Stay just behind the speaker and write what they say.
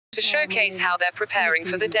to showcase how they're preparing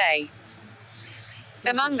for the day.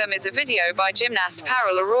 Among them is a video by gymnast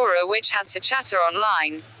Parul Arora which has to chatter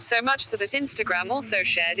online, so much so that Instagram also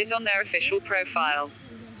shared it on their official profile.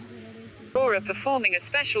 Arora performing a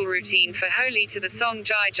special routine for Holi to the song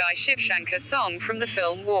Jai Jai Shiv Shankar song from the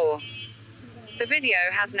film War. The video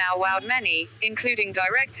has now wowed many, including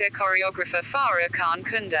director choreographer Farah Khan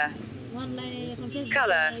Kunder.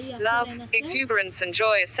 Color, love, exuberance and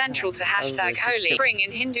joy are central to #Holi spring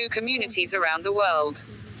in Hindu communities around the world.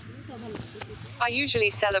 I usually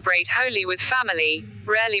celebrate Holi with family,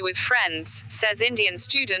 rarely with friends, says Indian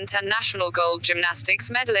student and national gold gymnastics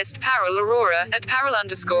medalist Parul Arora at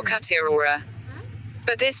Parul_Arora.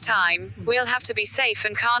 But this time, we'll have to be safe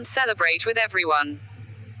and can't celebrate with everyone.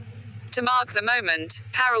 To mark the moment,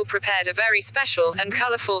 Parul prepared a very special and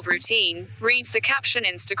colorful routine, reads the caption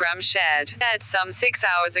Instagram shared some 6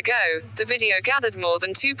 hours ago. The video gathered more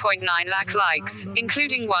than 2.9 lakh likes,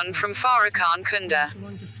 including one from Farah Khan Kunder.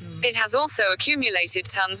 It has also accumulated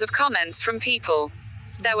tons of comments from people.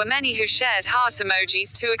 There were many who shared heart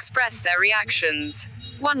emojis to express their reactions.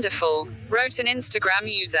 Wonderful, wrote an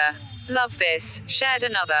Instagram user. Love this, shared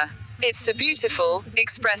another. It's so beautiful,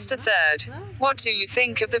 expressed a third. What do you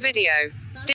think of the video?